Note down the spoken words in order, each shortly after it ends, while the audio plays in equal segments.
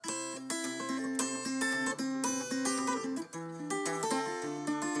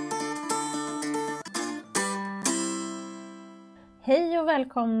Hej och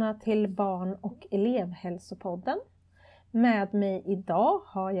välkomna till Barn- och elevhälsopodden. Med mig idag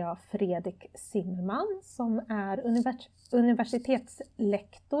har jag Fredrik Zimmerman som är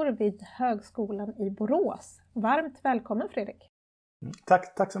universitetslektor vid Högskolan i Borås. Varmt välkommen Fredrik!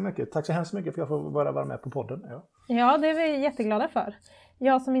 Tack så mycket. Tack så hemskt mycket för att jag får vara med på podden. Ja, det är vi jätteglada för.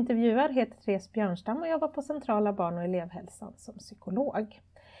 Jag som intervjuar heter Therese Björnstam och jobbar på Centrala barn- och elevhälsan som psykolog.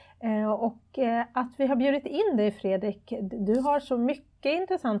 Och att vi har bjudit in dig Fredrik, du har så mycket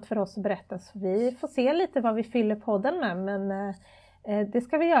intressant för oss att berätta så vi får se lite vad vi fyller podden med, men det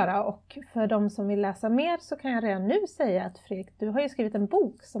ska vi göra. Och för de som vill läsa mer så kan jag redan nu säga att Fredrik, du har ju skrivit en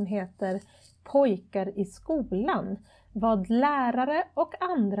bok som heter Pojkar i skolan, vad lärare och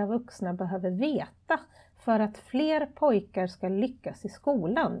andra vuxna behöver veta för att fler pojkar ska lyckas i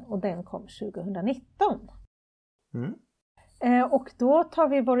skolan, och den kom 2019. Och då tar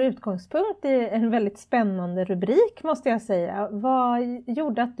vi vår utgångspunkt i en väldigt spännande rubrik måste jag säga. Vad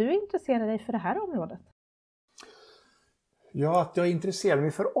gjorde att du intresserade dig för det här området? Ja, att jag intresserar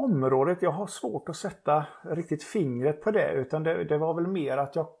mig för området, jag har svårt att sätta riktigt fingret på det. Utan det var väl mer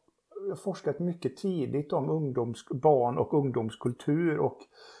att jag forskat mycket tidigt om barn- och ungdomskultur. Och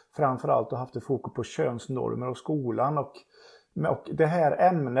framförallt har haft ett fokus på könsnormer och skolan. Och det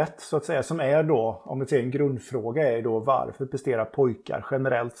här ämnet så att säga som är då, om vi säger en grundfråga är då varför presterar pojkar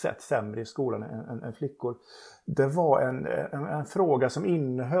generellt sett sämre i skolan än flickor. Det var en fråga som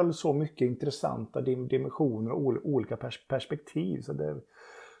innehöll så mycket intressanta dimensioner och olika perspektiv.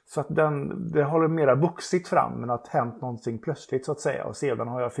 Så att det har mera vuxit fram men att hänt någonting plötsligt så att säga. Och sedan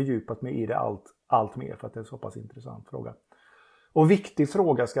har jag fördjupat mig i det allt mer för att det är en så pass intressant fråga. Och viktig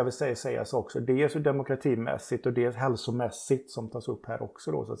fråga ska vi sägas också, dels demokratimässigt och dels hälsomässigt som tas upp här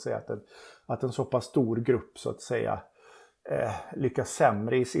också då så att säga, att en så pass stor grupp så att säga lyckas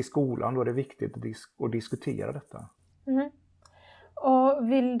sämre i skolan, då är det viktigt att diskutera detta.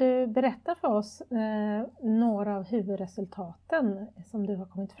 Och vill du berätta för oss några av huvudresultaten som du har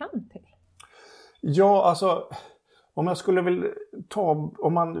kommit fram till? Ja, alltså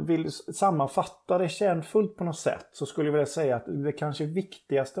om man vill sammanfatta det kärnfullt på något sätt så skulle jag vilja säga att det kanske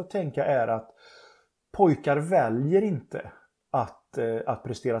viktigaste att tänka är att pojkar väljer inte att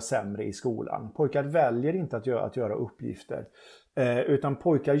prestera sämre i skolan. Pojkar väljer inte att göra uppgifter utan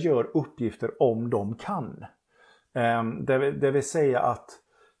pojkar gör uppgifter om de kan. Det vill säga att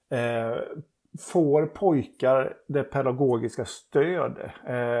får pojkar det pedagogiska stöd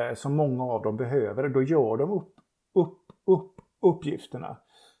som många av dem behöver, då gör de uppgifterna.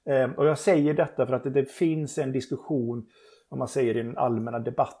 Och jag säger detta för att det finns en diskussion, om man säger i den allmänna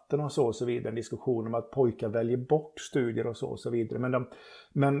debatten och så vidare, en diskussion om att pojkar väljer bort studier och så vidare.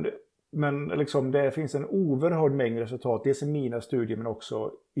 Men liksom det finns en oerhörd mängd resultat, dels i mina studier men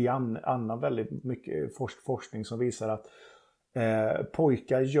också i annan väldigt mycket forskning som visar att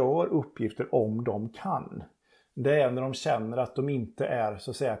pojkar gör uppgifter om de kan. Det är när de känner att de inte är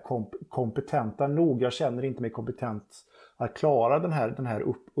så att säga kompetenta nog. Jag känner inte mig kompetent att klara den här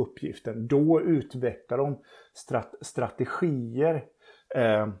uppgiften. Då utvecklar de strategier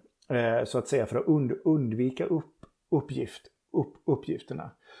så att säga för att undvika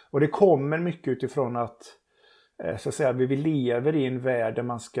uppgifterna. Och det kommer mycket utifrån att så att säga vi lever i en värld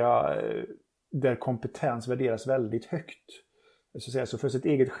där kompetens värderas väldigt högt. Så för sitt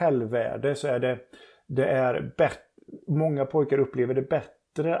eget självvärde så är många pojkar upplever det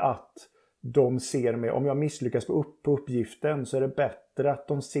bättre att de ser mig, om jag misslyckas på uppgiften så är det bättre att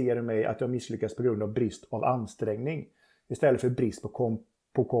de ser mig att jag misslyckas på grund av brist av ansträngning istället för brist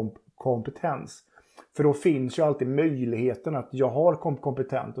på kompetens. För då finns ju alltid möjligheten att jag har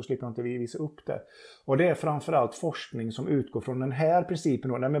kompetent och slipper inte visa upp det. Och det är framförallt forskning som utgår från den här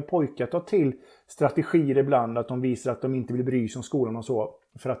principen. Nej, men pojkar tar till strategier ibland att de visar att de inte vill bry sig om skolan och så.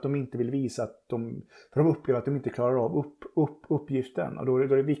 För att de inte vill visa för de upplever att de inte klarar av uppgiften. Och då är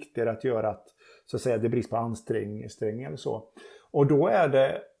det viktigare att göra att så att säga det är brist på ansträngning eller så. Och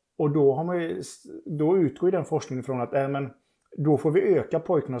då utgår ju den forskningen från att då får vi öka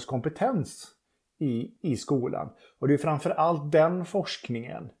pojkarnas kompetens i skolan. Och det är framförallt den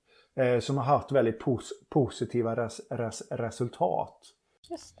forskningen som har haft väldigt positiva resultat.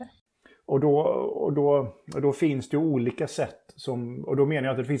 Just det. Och då finns det olika sätt och då menar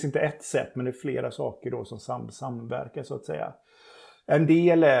jag att det finns inte ett sätt men det är flera saker då som samverkar så att säga. En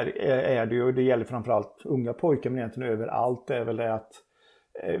del är det ju, och det gäller framförallt unga pojkar men egentligen överallt, är väl det att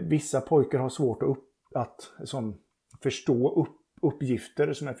vissa pojkar har svårt att förstå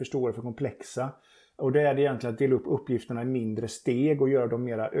uppgifter som är för stora för komplexa. Och det är det egentligen att dela upp uppgifterna i mindre steg och göra dem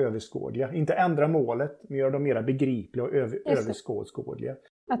mera överskådliga. Inte ändra målet, men göra dem mera begripliga och överskådliga.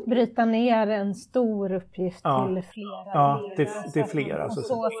 Att bryta ner en stor uppgift till flera. Ja, till flera.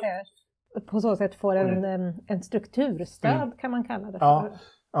 På så sätt får en strukturstöd kan man kalla det för.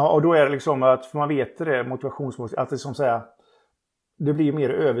 Ja, och då är det liksom att man vet det, motivationsmål, att det som säger, det blir mer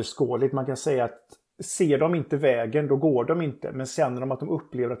överskådligt. Man kan säga att ser de inte vägen, då går de inte. Men känner de att de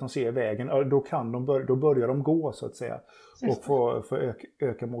upplever att de ser vägen, då börjar de gå så att säga. Och få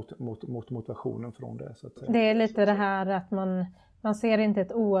öka mot motivationen från det. Så att säga. Det är lite det här att man ser inte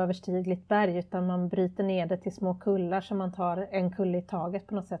ett oöverstigligt berg, utan man bryter ner det till små kullar, så man tar en kulle i taget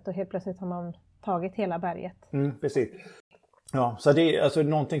på något sätt, och helt plötsligt har man tagit hela berget. Precis. Ja, så det är alltså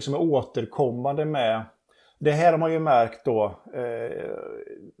någonting som är återkommande med. Det här har man ju märkt då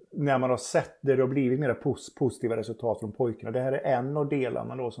när man har sett det har blivit mer positiva resultat från pojkarna. Det här är en av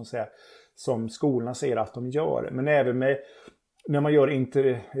delarna då som skolorna säger att de gör. Men även med när man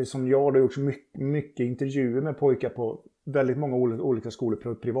gör som jag har gjort så mycket intervjuer med pojkar på väldigt många olika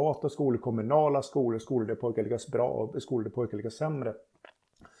skolor, privata skolor, kommunala skolor där pojkar lyckas bra och skolor där pojkar lyckas sämre.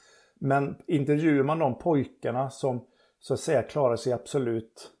 Men intervjuar man de pojkarna som så att säga klarar sig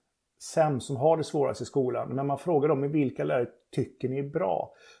absolut sämst, som har det svårast i skolan. När man frågar dem i vilka lärare tycker ni är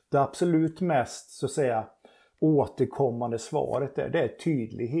bra, det absolut mest så att säga återkommande svaret det är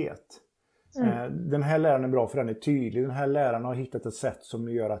tydlighet. Den här läraren är bra för den är tydlig. Den här läraren har hittat ett sätt som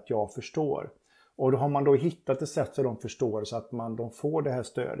gör att jag förstår. Och då har man då hittat ett sätt så de förstår, så att de får det här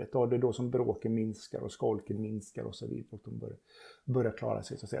stödet. Och det är då som bråken minskar och skolken minskar och så vidare. Och de börjar klara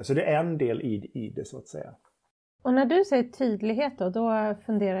sig så att säga. Så det är en del i det så att säga. Och när du säger tydlighet då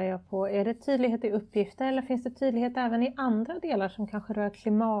funderar jag på, är det tydlighet i uppgifter eller finns det tydlighet även i andra delar som kanske rör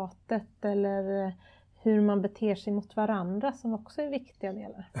klimatet eller hur man beter sig mot varandra som också är viktiga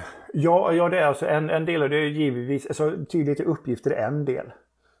delar? Ja, det är alltså en del av det är givetvis, alltså tydlighet i uppgifter är en del.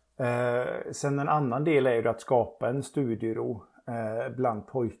 Sen en annan del är ju att skapa en studiero bland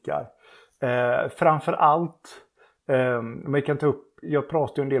pojkar. Framför allt, man kan ta upp, jag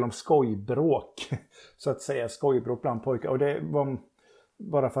pratar ju en del om skojbråk, så att säga, skojbråk bland pojkar. Och det var,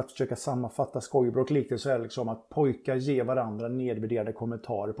 bara för att försöka sammanfatta skojbråk lite, så är det liksom att pojkar ger varandra nedvärderade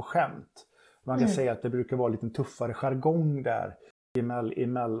kommentarer på skämt. Man kan säga att det brukar vara lite tuffare jargong där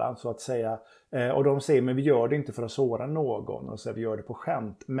emellan så att säga. Och de säger, men vi gör det inte för att såra någon, och så vi gör det på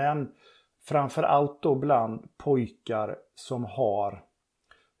skämt. Men framförallt då bland pojkar som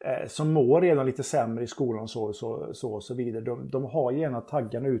mår redan lite sämre i skolan så vidare. De har gärna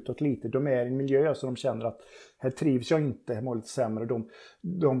taggarna utåt lite. De är i en miljö så de känner att här trivs jag inte, här mår lite sämre.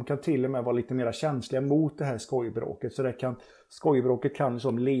 De kan till och med vara lite mer känsliga mot det här skojbråket. Så skojbråket kan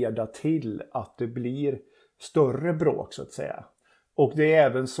liksom leda till att det blir större bråk så att säga. Och det är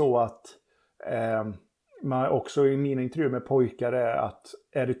även så att man också i mina intervjuer med pojkar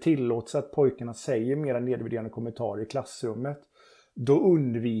är det tillåts att pojkarna säger mera nedvärderande kommentarer i klassrummet, då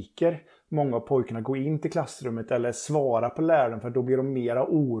undviker många av pojkarna gå in till klassrummet eller svara på läraren, för då blir de mera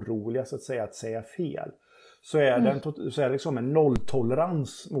oroliga så att säga fel. Så är det liksom en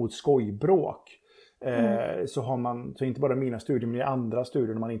nolltolerans mot skojbråk. Så har man, så inte bara mina studier men i andra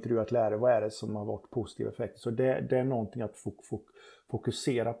studier när man intervjuat lärare, vad är det som har varit positiva effekter. Så det är någonting att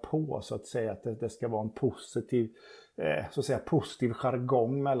fokusera på så att säga, att det ska vara en positiv positiv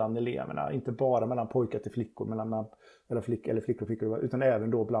jargong mellan eleverna, inte bara mellan pojkar till flickor, eller flickor och flickor, utan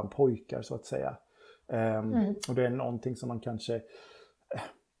även då bland pojkar så att säga. Och det är någonting som man kanske,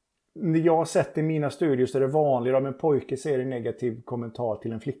 jag har sett i mina studier så är det vanligare om en pojke säger en negativ kommentar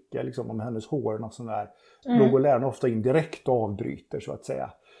till en flicka liksom, om hennes hår och sånt där. Då går läraren ofta in direkt och avbryter så att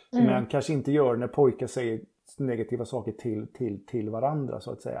säga. Men kanske inte gör när pojkar säger negativa saker till varandra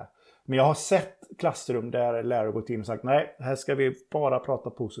så att säga. Men jag har sett klassrum där lärare gått in och sagt nej, här ska vi bara prata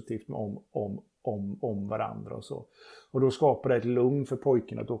positivt om varandra och så. Och då skapar det ett lugn för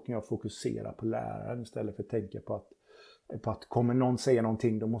pojkarna, då kan jag fokusera på läraren istället för att tänka på att kommer någon säga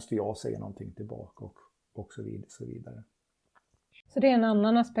någonting, då måste jag säga någonting tillbaka och så vidare. Så det är en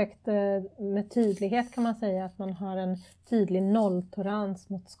annan aspekt med tydlighet kan man säga, att man har en tydlig nolltolerans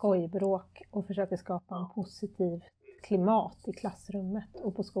mot skojbråk och försöker skapa en positiv klimat i klassrummet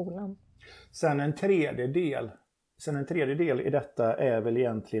och på skolan. Sen en tredje del i detta är väl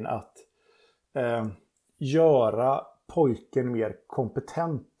egentligen att göra pojken mer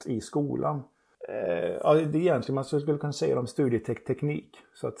kompetent i skolan. Det är egentligen, man skulle kunna säga om studieteknik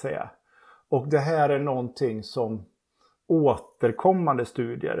så att säga. Och det här är någonting som återkommande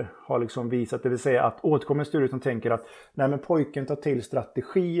studier har liksom visat, det vill säga att återkommande studier som tänker att nej, men pojken tar till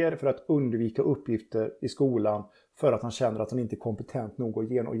strategier för att undvika uppgifter i skolan för att han känner att han inte är kompetent nog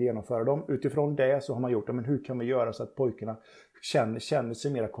att genomföra dem. Utifrån det så har man gjort det, men hur kan man göra så att pojkarna känner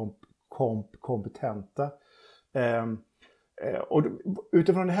sig mer kompetenta? Och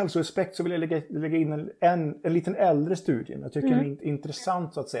utifrån en hälsoaspekt så vill jag lägga in en liten äldre studie. Jag tycker den är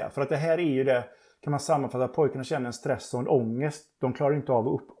intressant så att säga. För att det här är ju det, kan man sammanfatta, att pojkarna känner en stress och en ångest. De klarar inte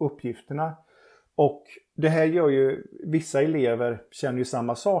av uppgifterna. Och det här gör ju, vissa elever känner ju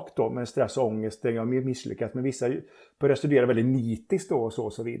samma sak då med stress och ångest. Det har misslyckats, men vissa börjar studera väldigt nitiskt då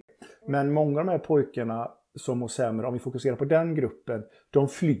och så vidare. Men många av de här pojkarna som mår sämre, om vi fokuserar på den gruppen, de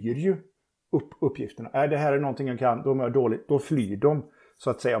flyr ju uppgifterna. Det här är någonting jag kan, då mår jag dåligt, då flyr de så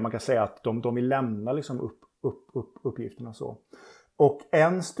att säga. Man kan säga att de vill lämna liksom uppgifterna så. Och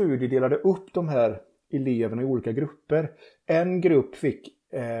en studie delade upp de här eleverna i olika grupper. En grupp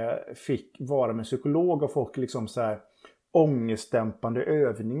fick vara med psykolog och folk liksom så här ångestdämpande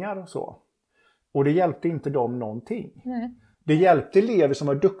övningar och så. Och det hjälpte inte dem någonting. Nej. Det hjälpte elever som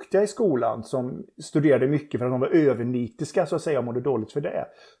var duktiga i skolan, som studerade mycket för att de var övernitiska så att säga och mådde dåligt för det.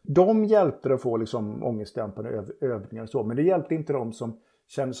 De hjälpte att få liksom ångestdämpande övningar och så, men det hjälpte inte de som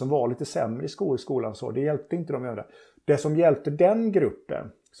kände som var lite sämre i skolan så. Det hjälpte inte de övriga. Det som hjälpte den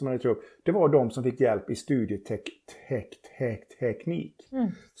gruppen, som jag tror, det var de som fick hjälp i studieteknik.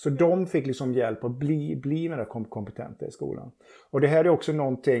 Så de fick liksom hjälp att bli mer kompetenta i skolan. Och det här är också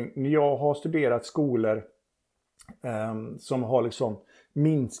någonting, när jag har studerat skolor som har liksom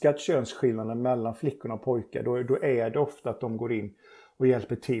minskat könsskillnaden mellan flickorna och pojkar, då är det ofta att de går in och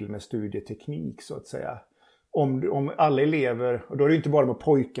hjälper till med studieteknik så att säga. Om alla elever, och då är det inte bara med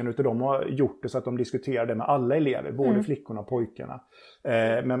pojkarna utan de har gjort det så att de diskuterar det med alla elever, både flickorna och pojkarna.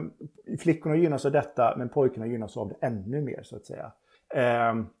 Men flickorna gynnas av detta, men pojkarna gynnas av det ännu mer så att säga.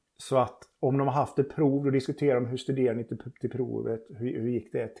 Så att om de har haft ett prov, då diskuterar de hur studerar ni till provet, hur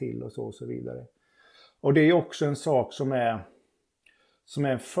gick det till och så vidare. Och det är också en sak som är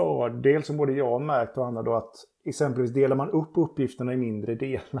en fördel som både jag har märkt och andra då, att exempelvis delar man upp uppgifterna i mindre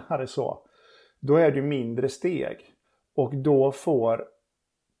delar så, då är det mindre steg. Och då får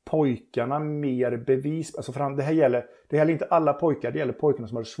pojkarna mer bevis. Alltså det här gäller inte alla pojkar, det gäller pojkarna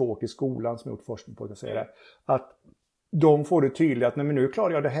som har det svårt i skolan, som har gjort forskning på, säger det. Att de får det tydligt att nu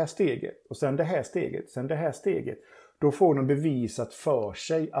klarar jag det här steget och sen det här steget, sen det här steget. Då får de bevisat för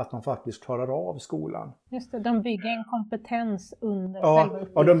sig att de faktiskt klarar av skolan. Just det, de bygger en kompetens under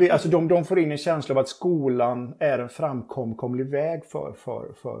själva uppgiften. De får in en känsla av att skolan är en framkomlig väg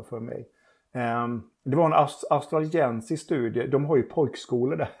för mig. Det var en australiensisk studie, de har ju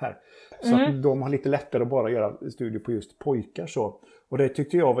pojkskolor där. Så att de har lite lättare att bara göra studier på just pojkar så. Och det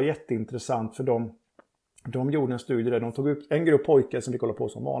tyckte jag var jätteintressant, för de gjorde en studie där de tog ut en grupp pojkar som fick hålla på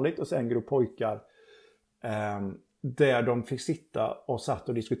som vanligt och sen en grupp pojkar där de fick sitta och satt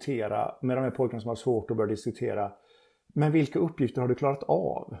och diskutera med de här pojkarna som har svårt att börja diskutera. Men vilka uppgifter har du klarat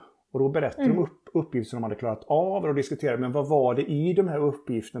av? Och då berättade de uppgifter som de hade klarat av och diskuterade, men vad var det i de här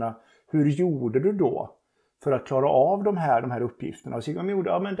uppgifterna? Hur gjorde du då för att klara av de här uppgifterna? Och så de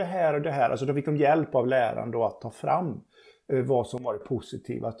gjorde men det här och det här. Alltså då fick de hjälp av läraren då att ta fram vad som var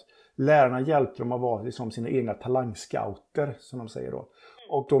positivt. Att lärarna hjälpte dem att vara liksom sina egna talangscouter, som de säger då.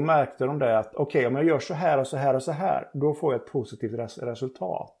 Och då märkte de det att okej, om jag gör så här och så här och så här, då får jag ett positivt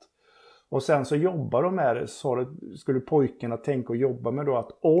resultat. Och sen så jobbar de med det, så skulle pojkarna tänka och jobba med då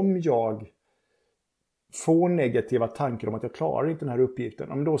att om jag får negativa tankar om att jag klarar inte den här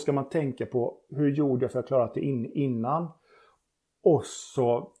uppgiften, då ska man tänka på hur gjorde jag för att klara det innan, och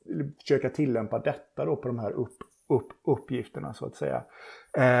så försöka tillämpa detta då på de här uppgifterna så att säga.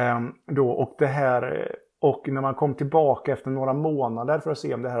 Och det här, och när man kom tillbaka efter några månader för att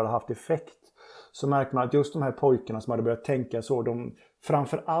se om det här hade haft effekt, så märkte man att just de här pojkarna som hade börjat tänka så, de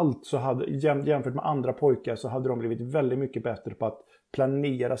framförallt så hade, jämfört med andra pojkar, så hade de blivit väldigt mycket bättre på att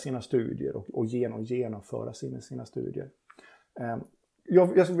planera sina studier och genomföra sina studier.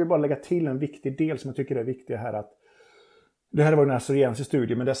 Jag vill bara lägga till en viktig del som jag tycker är viktig här, att det här var en australiensisk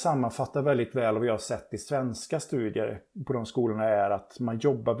studie, men det sammanfattar väldigt väl vad jag har sett i svenska studier på de skolorna, är att man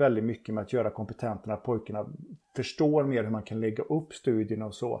jobbar väldigt mycket med att göra kompetenterna, att pojkarna förstår mer hur man kan lägga upp studierna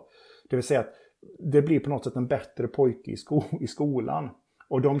och så. Det vill säga att det blir på något sätt en bättre pojke i skolan.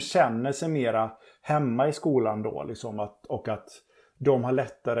 Och de känner sig mera hemma i skolan då. Liksom och att de har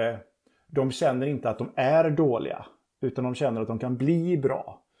lättare, de känner inte att de är dåliga, utan de känner att de kan bli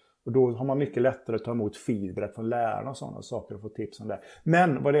bra. Och då har man mycket lättare att ta emot feedback från lärarna och sådana saker och få tips om det.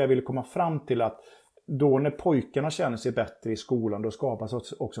 Men vad det jag ville komma fram till, att då när pojkarna känner sig bättre i skolan, då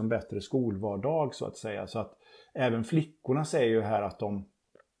skapas också en bättre skolvardag så att säga. Så att även flickorna säger ju här att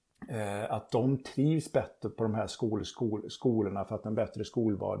att de trivs bättre på de här skolorna för att en bättre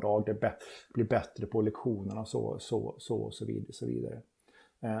skolvardag, det blir bättre på lektionerna så vidare.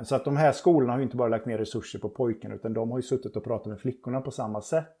 Så att de här skolorna har ju inte bara lagt ner resurser på pojkarna, utan de har ju suttit och pratat med flickorna på samma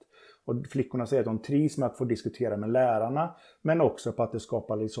sätt. Och flickorna säger att de trivs med att få diskutera med lärarna, men också på att det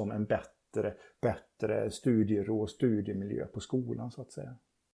skapar liksom en bättre studiero och studiemiljö på skolan så att säga.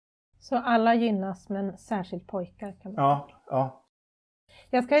 Så alla gynnas, men särskilt pojkar kan man säga. Ja.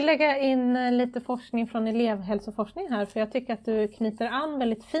 Jag ska lägga in lite forskning från elevhälsoforskning här, för jag tycker att du knyter an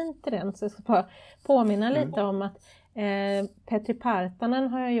väldigt fint till den. Så jag ska bara påminna lite om att Petri Partanen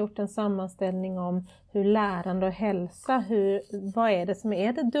har gjort en sammanställning om hur lärande och hälsa, vad är det som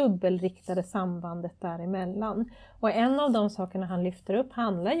är det dubbelriktade sambandet däremellan. Och en av de sakerna han lyfter upp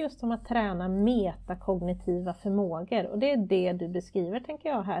handlar just om att träna metakognitiva förmågor. Och det är det du beskriver, tänker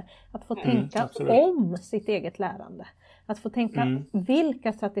jag här. Att få tänka om sitt eget lärande. Att få tänka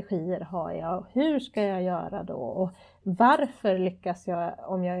vilka strategier har jag, hur ska jag göra då, och varför lyckas jag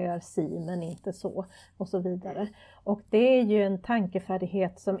om jag gör si men inte så, och så vidare. Och det är ju en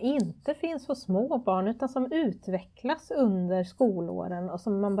tankefärdighet som inte finns hos små barn, utan som utvecklas under skolåren och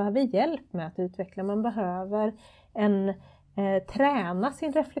som man behöver hjälp med att utveckla. Man behöver träna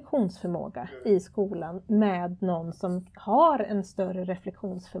sin reflektionsförmåga i skolan med någon som har en större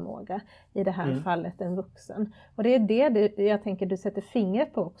reflektionsförmåga, i det här fallet en vuxen. Och det är det jag tänker du sätter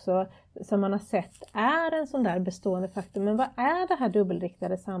fingret på också, som man har sett är en sån där bestående faktor. Men vad är det här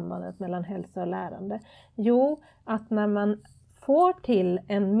dubbelriktade sambandet mellan hälsa och lärande? Jo, att när man får till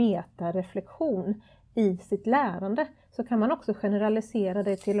en metareflektion i sitt lärande, så kan man också generalisera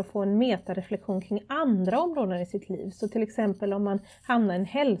det till att få en metareflektion kring andra områden i sitt liv. Så till exempel om man hamnar i en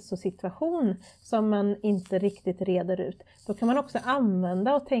hälsosituation som man inte riktigt reder ut, då kan man också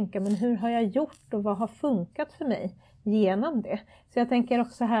använda och tänka, men hur har jag gjort och vad har funkat för mig genom det? Så jag tänker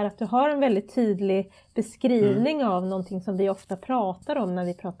också här att du har en väldigt tydlig beskrivning av någonting som vi ofta pratar om när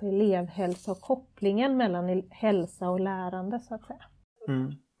vi pratar elevhälsa, och kopplingen mellan hälsa och lärande så att säga.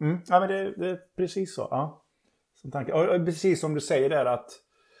 Ja, men det är precis så. Ja. Som tanke. Och precis som du säger där, att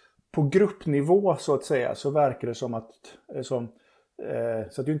på gruppnivå så att säga, så verkar det som att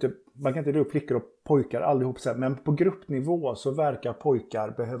så att du inte, man kan inte dela upp flickor och pojkar allihop, men på gruppnivå så verkar pojkar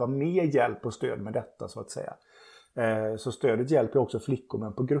behöva mer hjälp och stöd med detta så att säga. Så stödet hjälper också flickor,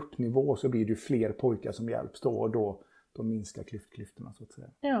 men på gruppnivå så blir det ju fler pojkar som hjälps då, och då minskar klyftorna så att säga.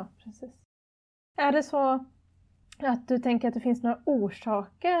 Ja, precis. Är det så att du tänker att det finns några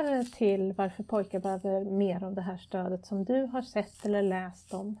orsaker till varför pojkar behöver mer av det här stödet som du har sett eller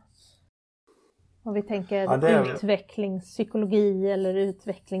läst om? Om vi tänker utvecklingspsykologi eller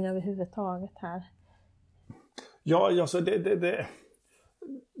utveckling överhuvudtaget här. Ja, alltså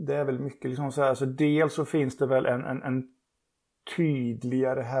det är väl mycket liksom så här. Så dels så finns det väl en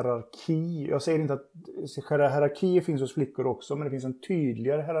tydligare hierarki. Jag säger inte att hierarki finns hos flickor också, men det finns en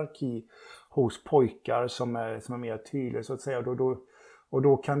tydligare hierarki hos pojkar som är mer tydlig så att säga. Och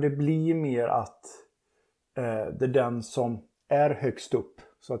då kan det bli mer att det är den som är högst upp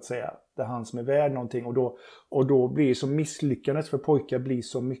så att säga. Det är han som är värd någonting, och då blir så misslyckandet för pojkar blir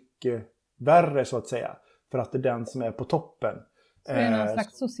så mycket värre så att säga. För att det är den som är på toppen. Så det är någon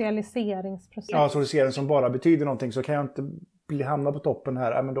slags socialiseringsprocess. Ja, socialisering som bara betyder någonting, så kan jag inte hamna på toppen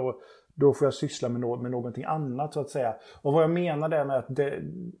här. Men då får jag syssla med någonting annat så att säga. Och vad jag menar där med att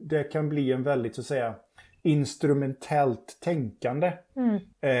det kan bli en väldigt så att säga instrumentellt tänkande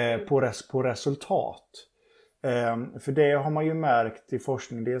på resultat. För det har man ju märkt i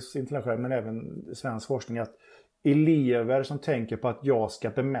forskning, dels internationell men även svensk forskning, att elever som tänker på att jag ska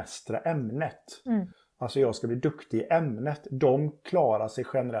bemästra ämnet, alltså jag ska bli duktig i ämnet, de klarar sig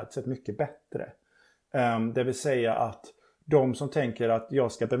generellt sett mycket bättre. Det vill säga att de som tänker att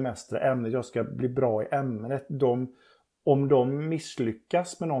jag ska bemästra ämnet, jag ska bli bra i ämnet, om de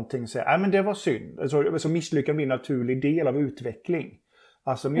misslyckas med någonting, så säger men det var synd. Alltså misslyckas blir en naturlig del av utveckling.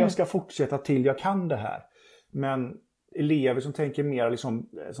 Alltså men jag ska fortsätta till jag kan det här. Men elever som tänker mer liksom,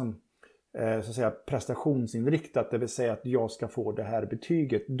 så att säga prestationsinriktat, det vill säga att jag ska få det här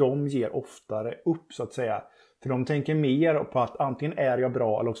betyget, de ger oftare upp så att säga. För de tänker mer på att antingen är jag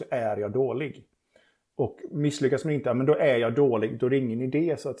bra eller också är jag dålig. Och misslyckas man inte, men då är jag dålig, då är det ingen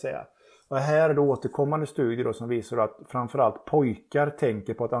idé så att säga. Och här är det återkommande studier då som visar att framförallt pojkar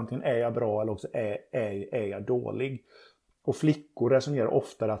tänker på att antingen är jag bra eller också är jag dålig. Och flickor resonerar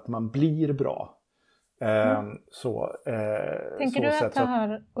oftare att man blir bra. Tänker du att det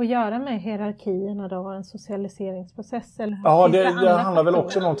har att göra med hierarkierna då, en socialiseringsprocess? Eller ja, det handlar väl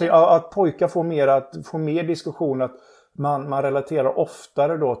också om någonting, att pojkar får mer diskussion, att man relaterar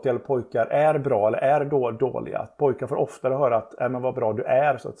oftare då till att pojkar är bra eller är dåliga. Att pojkar får oftare höra att men vad bra du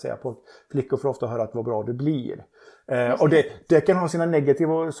är, så att säga. Flickor får ofta höra att vad bra du blir. Och det kan ha sina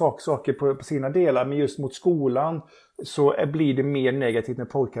negativa saker på sina delar, men just mot skolan så blir det mer negativt när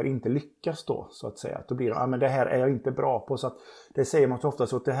pojkar inte lyckas då, så att säga. Då blir det, men det här är jag inte bra på. Så att det säger man så ofta,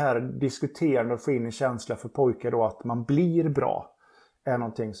 så att det här diskuterande och få in en känsla för pojkar då att man blir bra är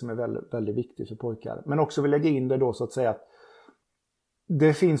någonting som är väldigt, väldigt viktigt för pojkar. Men också vill lägga in det då, så att säga, att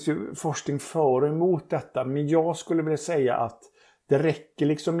det finns ju forskning för och emot detta, men jag skulle vilja säga att det räcker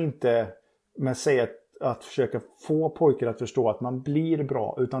liksom inte med att säga att försöka få pojkar att förstå att man blir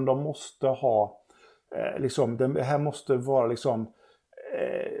bra, utan de måste ha liksom, det här måste vara liksom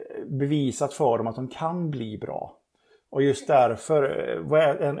bevisat för dem att de kan bli bra. Och just därför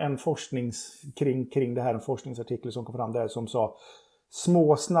en forskning kring det här, en forskningsartikel som kom fram där som sa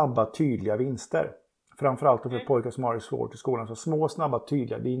små, snabba, tydliga vinster. Framförallt för pojkar som har det svårt i skolan. Så små, snabba,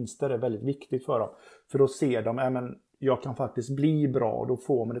 tydliga vinster är väldigt viktigt för dem. För då ser de, jag kan faktiskt bli bra, och då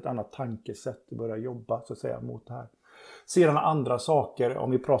får man ett annat tankesätt och börja jobba, så att säga, mot det här. Sedan andra saker,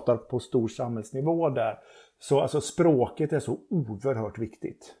 om vi pratar på stor samhällsnivå där, så alltså språket är så oerhört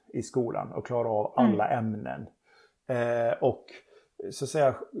viktigt i skolan, att klara av alla ämnen. Och så att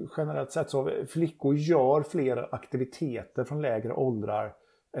säga, generellt sett så flickor gör fler aktiviteter från lägre åldrar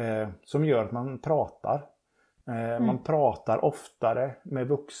som gör att man pratar. Man pratar oftare med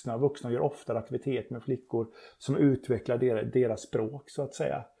vuxna. Vuxna gör oftare aktivitet med flickor som utvecklar deras språk, så att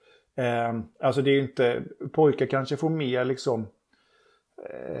säga. Alltså det är ju inte, pojkar kanske får mer liksom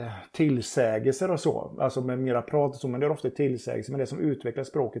tillsägelser och så, alltså med mera prat och så, men det är ofta tillsägelser, men det som utvecklar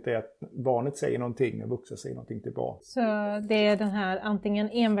språket är att barnet säger någonting och vuxna säger någonting tillbaka. Så det är den här antingen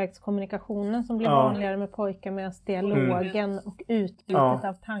envägskommunikationen som blir vanligare med pojkar, medan dialogen och utbytet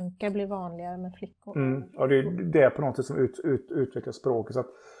av tankar blir vanligare med flickor. Och det är det på något sätt som utvecklar språket, så att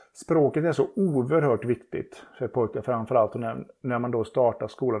språket är så oerhört viktigt för pojkar, framförallt när man då startar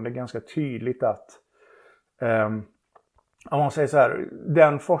skolan. Det är ganska tydligt att om man säger så här,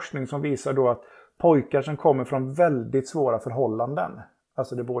 den forskning som visar då att pojkar som kommer från väldigt svåra förhållanden,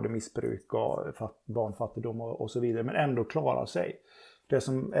 alltså det är både missbruk och barnfattigdom och så vidare, men ändå klarar sig. Det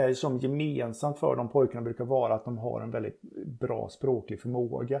som är som gemensamt för de pojkarna brukar vara att de har en väldigt bra språklig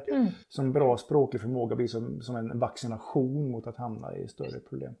förmåga. Som bra språklig förmåga blir som en vaccination mot att hamna i större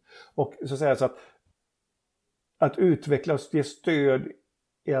problem. Och så att säga så att utveckla, ge stöd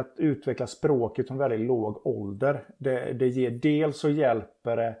är att utveckla språket från väldigt låg ålder. Det ger dels så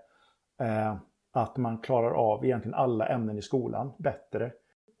hjälper det att man klarar av egentligen alla ämnen i skolan bättre.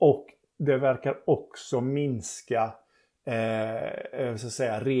 Och det verkar också minska så att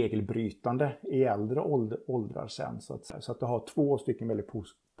säga, regelbrytande i äldre åldrar sen. Så att det har två stycken väldigt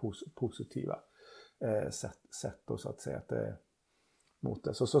positiva sätt då, så att säga, att det, mot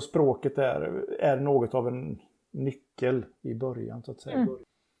det. Så språket är något av en nyckel i början, så att säga.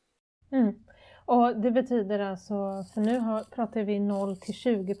 Och det betyder alltså, för nu pratar vi 0 till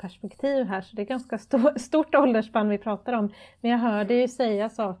 20 perspektiv här, så det är ganska stort åldersspann vi pratar om. Men jag hör dig säga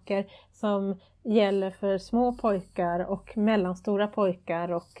saker som gäller för små pojkar och mellanstora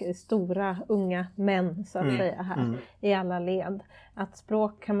pojkar och stora unga män, så att säga, här i alla led. Att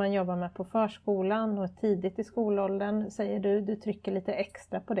språk kan man jobba med på förskolan och tidigt i skolåldern, säger du trycker lite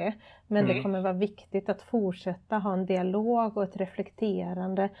extra på det. Men det kommer vara viktigt att fortsätta ha en dialog och ett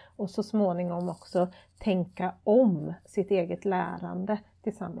reflekterande, och så småningom också tänka om sitt eget lärande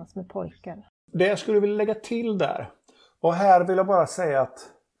tillsammans med pojkar. Det jag skulle vilja lägga till där, och här vill jag bara säga att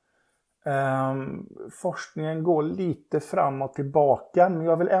forskningen går lite fram och tillbaka, men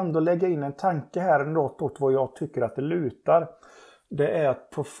jag vill ändå lägga in en tanke här ändå åt vad jag tycker att det lutar. Det är att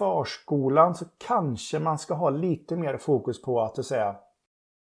på förskolan så kanske man ska ha lite mer fokus på att säga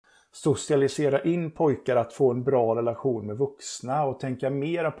socialisera in pojkar att få en bra relation med vuxna, och tänka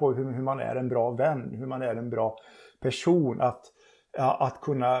mer på hur man är en bra vän, hur man är en bra person, att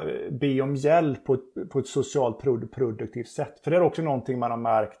kunna be om hjälp på ett socialt produktivt sätt. För det är också någonting man har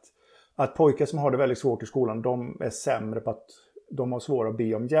märkt, att pojkar som har det väldigt svårt i skolan, de är sämre på att de har svårt att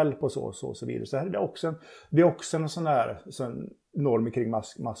be om hjälp och så vidare. Så här, det är också en sån här norm kring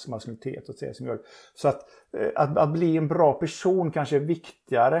maskulinitet, så att säga, som gör. Så att bli en bra person kanske är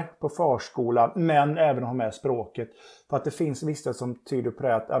viktigare på förskolan, men även ha med språket. För att det finns vissa som tyder på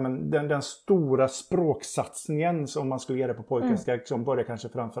det att den stora språksatsningen som man skulle göra på pojkar ska liksom börja kanske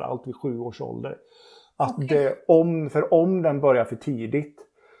framförallt vid 7 års ålder. Att om den börjar för tidigt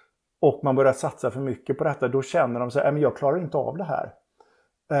och man börjar satsa för mycket på detta, då känner de sig, men jag klarar inte av det här.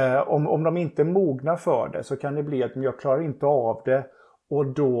 Om de inte är mogna för det, så kan det bli att jag klarar inte av det, Och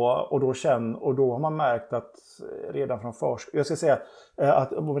då har man märkt att redan från förskolan, jag ska säga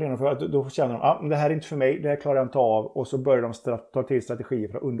att då känner de att det här är inte för mig, det här klarar jag inte av, och så börjar de ta till strategier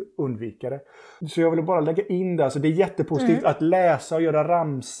för att undvika det. Så jag vill bara lägga in det, alltså det är jättepositivt att läsa och göra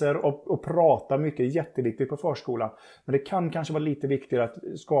ramser och prata mycket, är jätteviktigt på förskolan. Men det kan kanske vara lite viktigare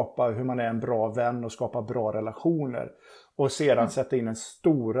att skapa hur man är en bra vän och skapa bra relationer. Och sedan sätta in en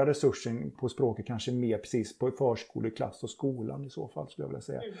stora resursen på språket, kanske mer precis på förskoleklass och skolan i så fall, skulle jag vilja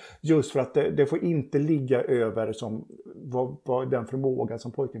säga. Just för att det får inte ligga över som vad den förmåga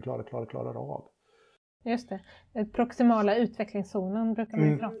som pojken klarar av. Just det. Proximala utvecklingszonen brukar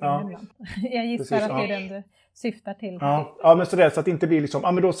man prata om ibland. Jag gissar precis, att det är den du syftar till. Ja, men så att det inte blir liksom,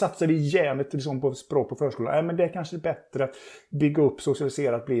 men då satsar vi järnet liksom på språk på förskolan. Men det är kanske bättre att bygga upp,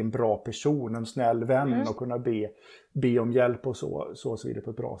 socialisera, att bli en bra person, en snäll vän och kunna be om hjälp och så vidare på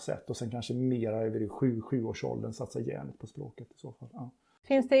ett bra sätt. Och sen kanske mera över i 7-årsåldern satsa järnet på språket i så fall. Ja.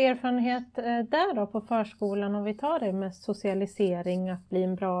 Finns det erfarenhet där då på förskolan, om vi tar det med socialisering, att bli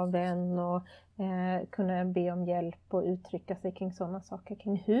en bra vän och kunna be om hjälp och uttrycka sig kring sådana saker,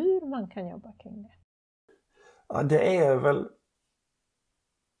 kring hur man kan jobba kring det? Ja, det är väl...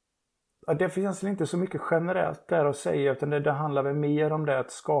 Ja, det finns inte så mycket generellt där att säga, utan det handlar väl mer om det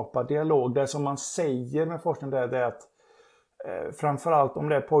att skapa dialog. Det som man säger med forskning det är att framförallt om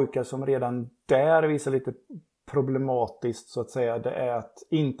det är pojkar som redan där visar lite problematiskt så att säga, det är att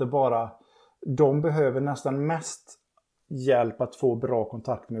inte bara de behöver nästan mest hjälp att få bra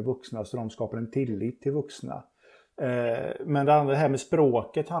kontakt med vuxna, så de skapar en tillit till vuxna. Men det andra här med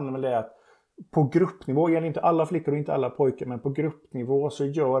språket handlar väl om att på gruppnivå, gäller inte alla flickor och inte alla pojkar, men på gruppnivå så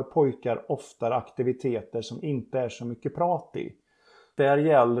gör pojkar oftare aktiviteter som inte är så mycket prat i. Där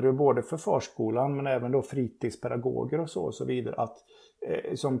gäller det både för förskolan men även då fritidspedagoger och så vidare att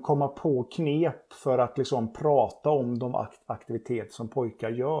som komma på knep för att liksom prata om de aktiviteter som pojkar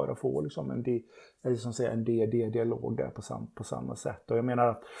gör och få liksom en dialog där på samma sätt. Och jag menar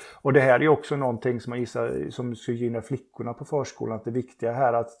att, och det här är också någonting som jag gissar som ska gynna flickorna på förskolan, att det viktiga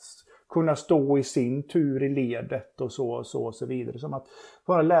här är att kunna stå i sin tur i ledet och så vidare. Som att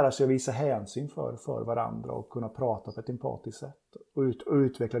bara lära sig att visa hänsyn för varandra och kunna prata på ett empatiskt sätt och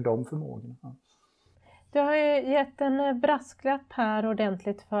utveckla de förmågorna. Ja. Du har ju gett en brasklapp här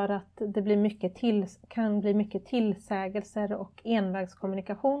ordentligt för att det blir kan bli mycket tillsägelser och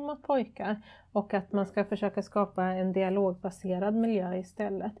envägskommunikation mot pojkar, och att man ska försöka skapa en dialogbaserad miljö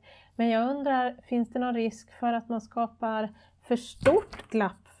istället. Men jag undrar, finns det någon risk för att man skapar för stort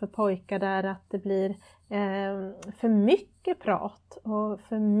glapp för pojkar, där att det blir för mycket prat och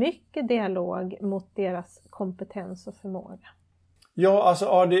för mycket dialog mot deras kompetens och förmåga? Ja,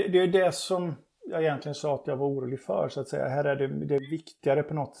 alltså det är det som jag egentligen sa att jag var orolig för, så att säga. Här är det viktigare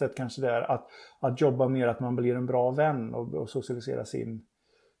på något sätt kanske där att jobba mer, att man blir en bra vän och socialisera sin,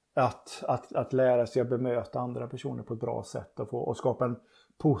 att lära sig att bemöta andra personer på ett bra sätt och skapa en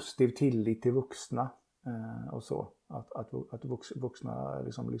positiv tillit till vuxna och så. Att vuxna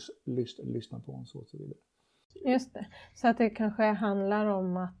liksom lyssnar på oss och så vidare. Just det, så att det kanske handlar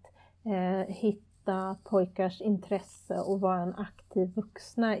om att hitta pojkars intresse och vara en aktiv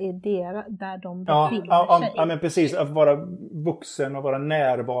vuxna i där de befinner sig. Ja, men precis, att vara vuxen och vara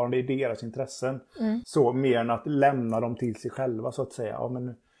närvarande i deras intressen. Så mer än att lämna dem till sig själva så att säga. Ja,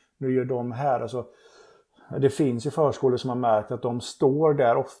 men nu gör de här, alltså, det finns ju förskolor som har märkt att de står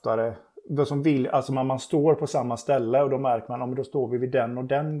där oftare, som vill, alltså man står på samma ställe och då märker man, men då står vi vid den och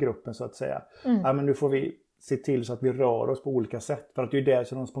den gruppen så att säga. Ja, men nu får vi se till så att vi rör oss på olika sätt, för att det är där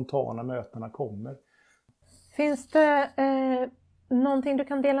som de spontana mötena kommer. Finns det någonting du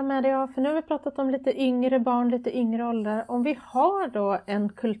kan dela med dig av? För nu har vi pratat om lite yngre barn, lite yngre åldrar. Om vi har då en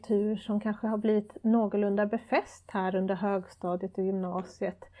kultur som kanske har blivit någorlunda befäst här under högstadiet och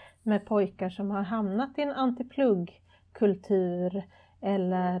gymnasiet, med pojkar som har hamnat i en antipluggkultur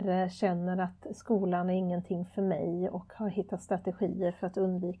eller känner att skolan är ingenting för mig och har hittat strategier för att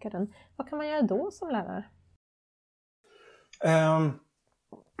undvika den. Vad kan man göra då som lärare?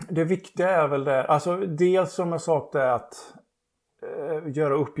 Det viktiga är väl det, alltså dels som jag sagt är att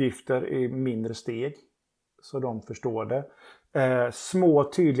göra uppgifter i mindre steg så de förstår det. Små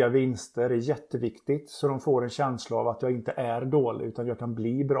tydliga vinster är jätteviktigt så de får en känsla av att jag inte är dålig utan jag kan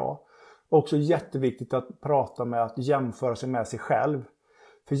bli bra. Också jätteviktigt att prata med att jämföra sig med sig själv.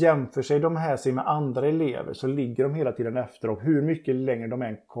 För jämför sig de här sig med andra elever så ligger de hela tiden efter, och hur mycket längre de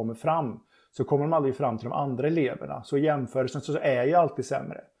än kommer fram så kommer de aldrig fram till de andra eleverna. Så jämförelsen så är ju alltid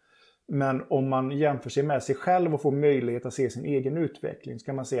sämre. Men om man jämför sig med sig själv och får möjlighet att se sin egen utveckling så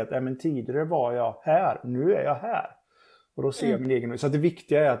kan man se att men tidigare var jag här, nu är jag här. Och då ser jag min egen. Så att det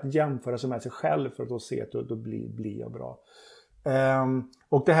viktiga är att jämföra sig med sig själv för att då se att då blir jag bra.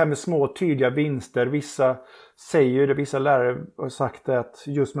 Och det här med små tydliga vinster, vissa lärare har sagt att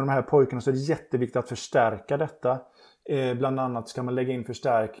just med de här pojkarna så är det jätteviktigt att förstärka detta. Bland annat ska man lägga in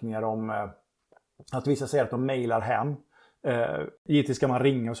förstärkningar om att vissa säger att de mejlar hem. Givetvis ska man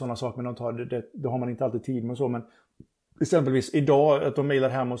ringa och sådana saker, men då har man inte alltid tid med så. Men exempelvis idag, att de mejlar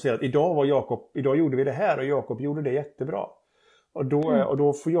hem och säger att idag gjorde vi det här och Jakob gjorde det jättebra. Och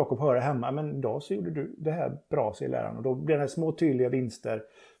då får Jakob höra hemma, men idag så gjorde du det här bra, säger läraren. Och då blir det här små tydliga vinster.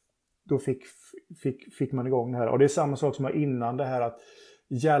 Då fick man igång det här. Och det är samma sak som var innan det här att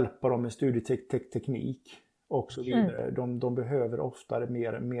hjälpa dem med studieteknik och så vidare. De behöver oftare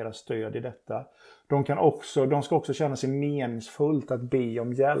mera stöd i detta. De ska också känna sig meningsfullt att be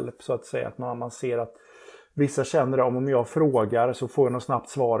om hjälp, så att säga. Att man ser att vissa känner det, om jag frågar så får jag något snabbt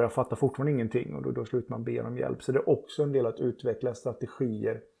svar och jag fattar fortfarande ingenting. Och då slutar man be om hjälp. Så det är också en del att utveckla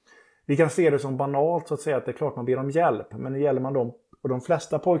strategier. Vi kan se det som banalt, så att säga, att det är klart man ber om hjälp. Men det gäller man dem, och de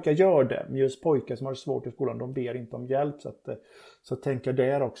flesta pojkar gör det. Men just pojkar som har det svårt i skolan, de ber inte om hjälp. Så tänker jag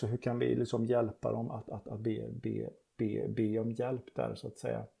där också, hur kan vi liksom hjälpa dem att be om hjälp där, så att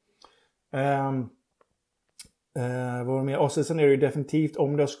säga. Och sen är det ju definitivt,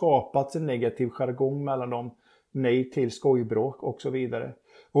 om det har skapats en negativ jargong mellan dem, nej till skojbråk och så vidare.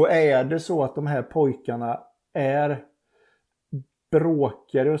 Och är det så att de här pojkarna är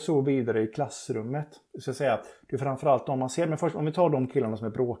bråkare och så vidare i klassrummet, så att säga, det är framförallt om man ser, men först om vi tar de killarna som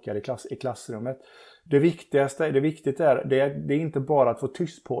är bråkare i klassrummet, det är inte bara att få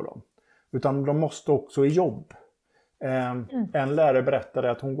tyst på dem, utan de måste också i jobb. En lärare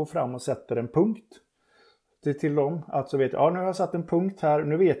berättade att hon går fram och sätter en punkt till dem, alltså nu har jag satt en punkt här,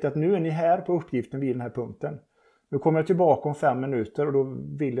 nu vet jag att nu är ni här på uppgiften vid den här punkten. Nu kommer jag tillbaka om 5 minuter och då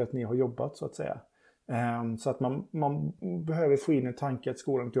vill jag att ni har jobbat, så att säga. Så att man behöver få in en tanke att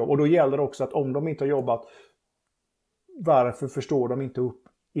skolan inte jobbar. Och då gäller det också att om de inte har jobbat, varför förstår de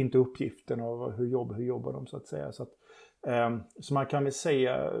inte uppgiften och hur jobbar de, så att säga. Så man kan väl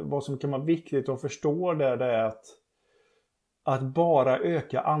säga, vad som kan vara viktigt att förstå det är att bara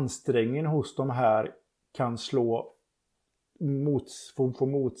öka ansträngningen hos de här kan få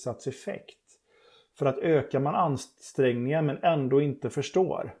motsatt effekt. För att ökar man ansträngningen men ändå inte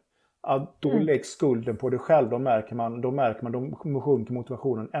förstår, att då läggs skulden på dig själv. Då märker man då sjunker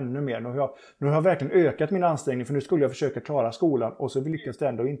motivationen ännu mer. Nu har jag verkligen ökat min ansträngning, för nu skulle jag försöka klara skolan och så lyckas det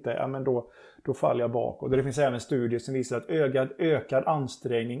ändå inte. Ja, men då faller jag bak. Och det finns även studier som visar att ökad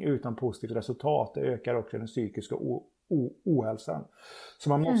ansträngning utan positivt resultat, det ökar också den psykiska ohälsan. Så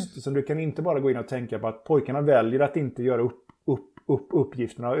man måste, så du kan inte bara gå in och tänka på att pojkarna väljer att inte göra upp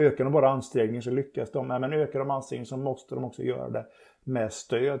uppgifterna, och ökar de bara ansträngningen så lyckas de. Men ökar de ansträngningen så måste de också göra det med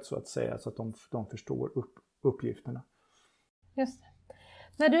stöd, så att säga, så att de förstår uppgifterna. Just det.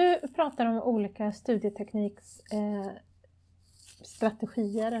 När du pratar om olika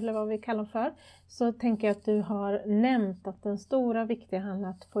studietekniksstrategier eller vad vi kallar för, så tänker jag att du har nämnt att den stora viktiga handlar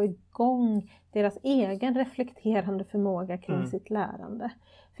om att få igång deras egen reflekterande förmåga kring sitt lärande.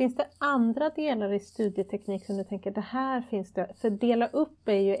 Finns det andra delar i studieteknik som du tänker, det här finns det? För dela upp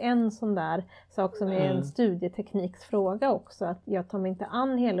är ju en sån där sak som är en studietekniksfråga också. Att jag tar mig inte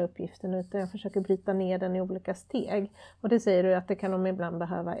an hela uppgiften, utan jag försöker bryta ner den i olika steg. Och det säger du att det kan de ibland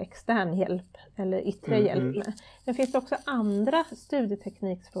behöva extern hjälp eller yttre hjälp med. Men finns det också andra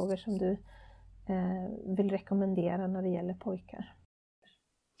studietekniksfrågor som du vill rekommendera när det gäller pojkar?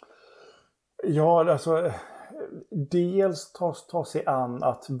 Ja, alltså dels ta sig an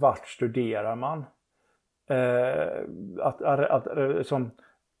att vart studerar man. Som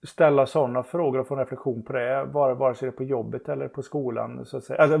ställa sådana frågor och få en reflektion på det, vare sig det är på jobbet eller på skolan, så att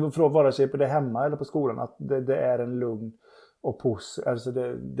säga. Alltså, vare sig det är hemma eller på skolan, att det är en lugn och alltså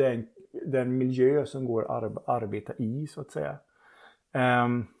det är en miljö som går att arbeta i, så att säga.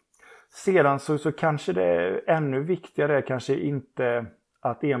 Sedan så kanske det är ännu viktigare, kanske inte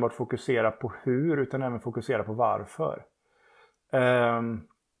att enbart fokusera på hur, utan även fokusera på varför.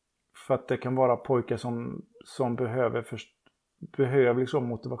 För att det kan vara pojkar som behöver liksom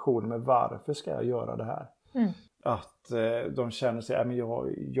motivation med varför ska jag göra det här. Att de känner sig, men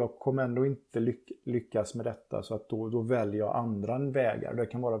jag kommer ändå inte lyckas med detta, så att då väljer jag andra vägar. Det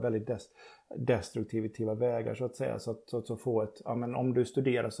kan vara väldigt destruktiva vägar, så att säga. Så att få men om du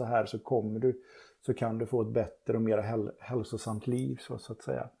studerar så här så kan du få ett bättre och mer hälsosamt liv, så att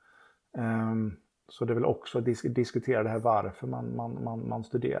säga. Så det är väl också att diskutera det här varför man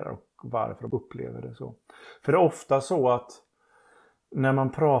studerar och varför de upplever det så. För det är ofta så att när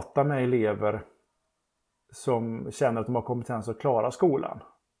man pratar med elever som känner att de har kompetens att klara skolan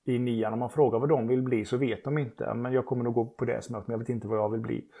i 9:an, om man frågar vad de vill bli, så vet de inte. Men jag kommer nog gå på det som men jag vet inte vad jag vill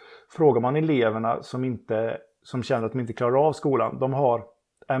bli. Frågar man eleverna som inte som känner att de inte klarar av skolan, de har,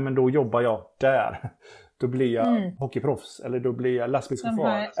 men då jobbar jag där. Då blir jag hockeyproffs, eller då blir jag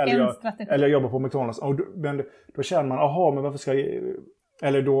lastbilschaufför, eller jag jobbar på McDonalds. Men då känner man, men varför ska jag...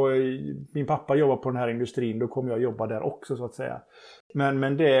 Eller då min pappa jobbar på den här industrin, då kommer jag jobba där också så att säga.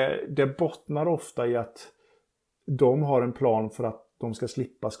 Men det bottnar ofta i att de har en plan för att de ska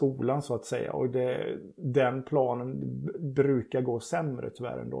slippa skolan så att säga. Och den planen brukar gå sämre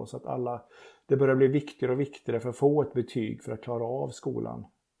tyvärr ändå. Så att det börjar bli viktigare och viktigare för att få ett betyg för att klara av skolan.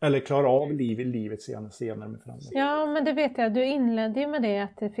 Eller klara av livet senare med framtiden. Ja, men det vet jag. Du inledde ju med det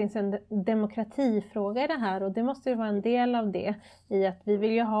att det finns en demokratifråga i det här. Och det måste ju vara en del av det. I att vi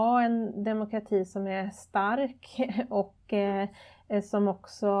vill ju ha en demokrati som är stark och som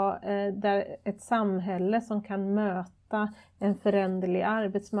också där ett samhälle som kan möta en föränderlig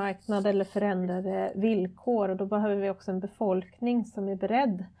arbetsmarknad eller förändrade villkor. Och då behöver vi också en befolkning som är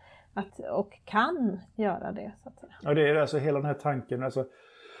beredd och kan göra det. Så att säga. Ja, det är alltså hela den här tanken. Alltså,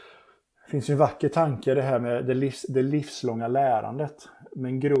 det finns ju en vacker tanke det här med det livslånga lärandet.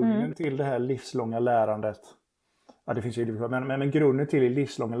 Men grunden till det här livslånga lärandet, det finns ju, men grunden till det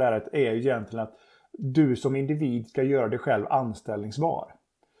livslånga lärandet är ju egentligen att du som individ ska göra dig själv anställningsbar.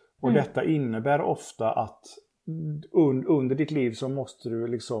 Och detta innebär ofta att under ditt liv så måste du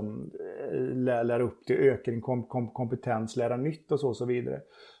liksom lära upp dig, öka din kompetens, lära nytt och så vidare.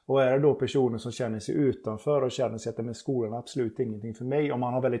 Och är det då personer som känner sig utanför och känner sig att med skolan är absolut ingenting för mig, om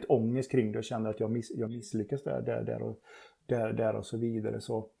man har väldigt ångest kring det och känner att jag misslyckas där och så vidare,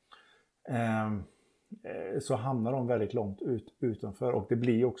 så hamnar de väldigt långt utanför, och det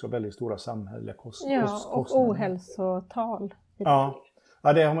blir också väldigt stora samhälleliga kostnader. Ja, och ohälsotal. Ja,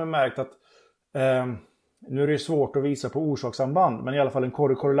 det har man märkt att nu är det svårt att visa på orsakssamband, men i alla fall en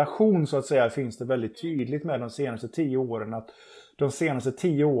korrelation så att säga finns det väldigt tydligt med de senaste 10 åren, att de senaste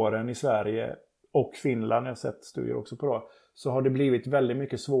 10 åren i Sverige och Finland, jag har sett studier också på det, så har det blivit väldigt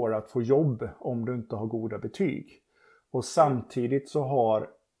mycket svårare att få jobb om du inte har goda betyg. Och samtidigt så har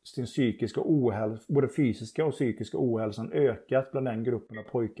sin psykiska ohälsa, både fysiska och psykiska ohälsan, ökat bland den gruppen av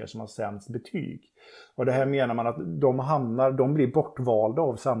pojkar som har sämst betyg. Och det här menar man att de blir bortvalda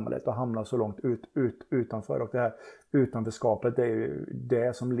av samhället och hamnar så långt utanför. Och det här utanförskapet, det är ju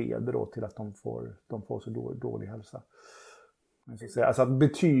det som leder då till att de får så dålig hälsa. Alltså att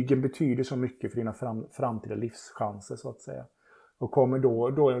betygen betyder så mycket för dina framtida livschanser så att säga. Och kommer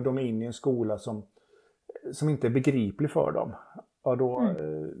då är de in i en skola som inte är begriplig för dem. Ja,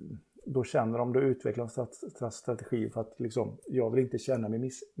 då känner de, då utvecklar en strategi för att liksom, jag vill inte känna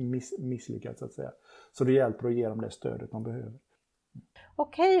mig misslyckad så att säga. Så det hjälper att ge dem det stödet de behöver.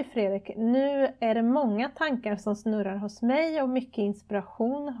 Okej Fredrik, nu är det många tankar som snurrar hos mig och mycket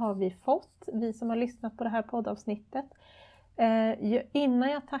inspiration har vi fått, vi som har lyssnat på det här poddavsnittet.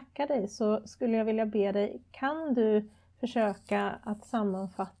 Innan jag tackar dig så skulle jag vilja be dig, kan du försöka att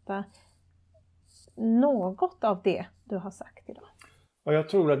sammanfatta något av det du har sagt idag? Och jag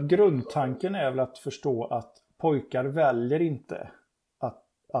tror att grundtanken är väl att förstå att pojkar väljer inte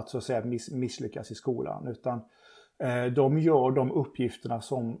att så att säga misslyckas i skolan, utan de gör de uppgifterna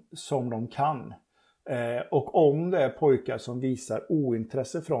som de kan. Och om det är pojkar som visar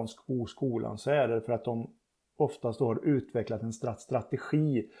ointresse från skolan, så är det för att de oftast har utvecklat en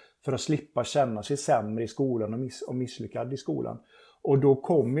strategi för att slippa känna sig sämre i skolan och misslyckad i skolan. Och då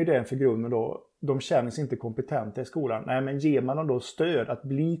kommer det för grunden då, de känner sig inte kompetenta i skolan. Nej, men ger man dem då stöd att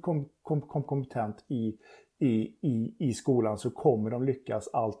bli kompetent i skolan, så kommer de lyckas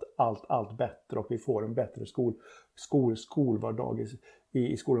allt bättre, och vi får en bättre skolvardag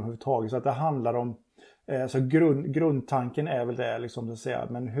i skolan överhuvudtaget. Så att det handlar om, alltså grundtanken är väl det liksom, så att säga,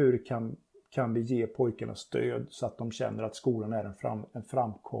 men hur kan vi ge pojkarna stöd så att de känner att skolan är en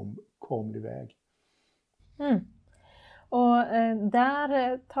framkomlig väg. Och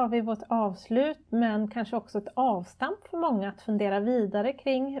där tar vi vårt avslut, men kanske också ett avstamp för många att fundera vidare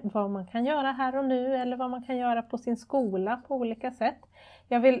kring vad man kan göra här och nu, eller vad man kan göra på sin skola på olika sätt.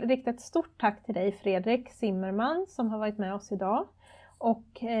 Jag vill rikta ett stort tack till dig Fredrik Zimmerman som har varit med oss idag.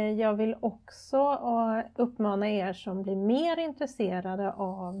 Och jag vill också uppmana er som blir mer intresserade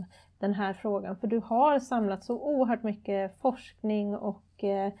av den här frågan, för du har samlat så oerhört mycket forskning och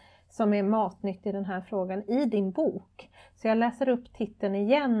som är matnytt i den här frågan i din bok. Så jag läser upp titeln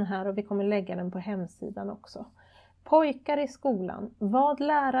igen här och vi kommer lägga den på hemsidan också. Pojkar i skolan, vad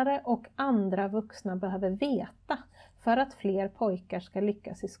lärare och andra vuxna behöver veta för att fler pojkar ska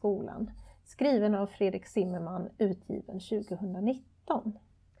lyckas i skolan. Skriven av Fredrik Zimmerman, utgiven 2019.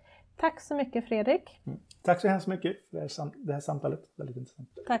 Tack så mycket Fredrik. Tack så hemskt mycket för det här samtalet. Väldigt intressant.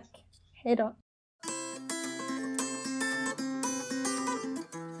 Tack. Hej då.